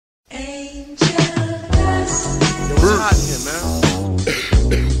Yo, what's hot in here, man?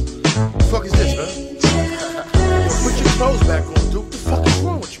 The fuck is this, man? Yo, put your clothes back on, dude. What the fuck is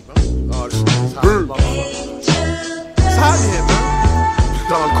wrong with you, man? Oh, this is hot, motherfucker. It's hot in here, man.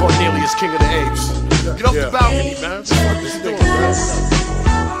 Don Cornelius, king of the apes. Get off the balcony, man. What the fuck is doing, man?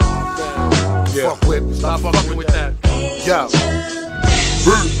 Fuck with, stop fucking with that. Yo.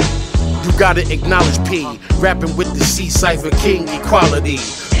 You gotta acknowledge P, rapping with the C Cypher King equality.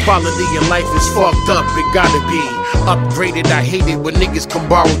 Quality of life is fucked up, it gotta be upgraded. I hate it when niggas can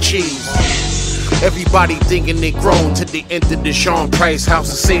borrow cheese. Everybody thinking they grown to the end of the Sean Price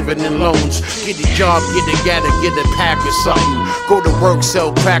house of saving and loans. Get a job, get a yada, get a pack or something. Go to work,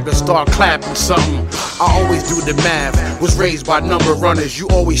 sell crackers, start clapping something. I always do the math. Was raised by number runners, you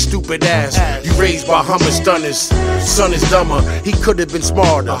always stupid ass. You raised by Hummer stunners. Son is dumber, he could have been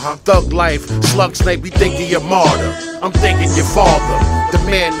smarter. Thug life, slug snipe, you thinking you're martyr. I'm thinking your father, the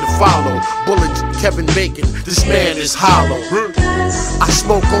man to follow. Bullets, Kevin Bacon, this man is hollow. I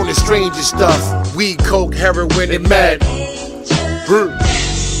smoke on the strangest stuff. Weed, coke, heroin, and mad.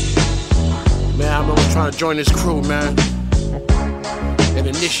 Man, I remember trying to join this crew, man. An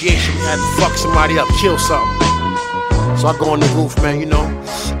initiation, we had to fuck somebody up, kill something. So I go on the roof, man, you know.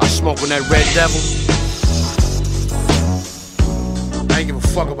 I smoke on that Red Devil. I ain't give a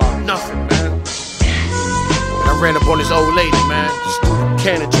fuck about nothing, man. And I ran up on this old lady, man. Just threw the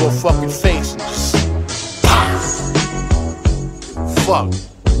cannon to her fucking face and just pop. Fuck.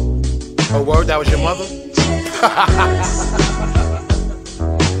 Oh, word, that was your mother?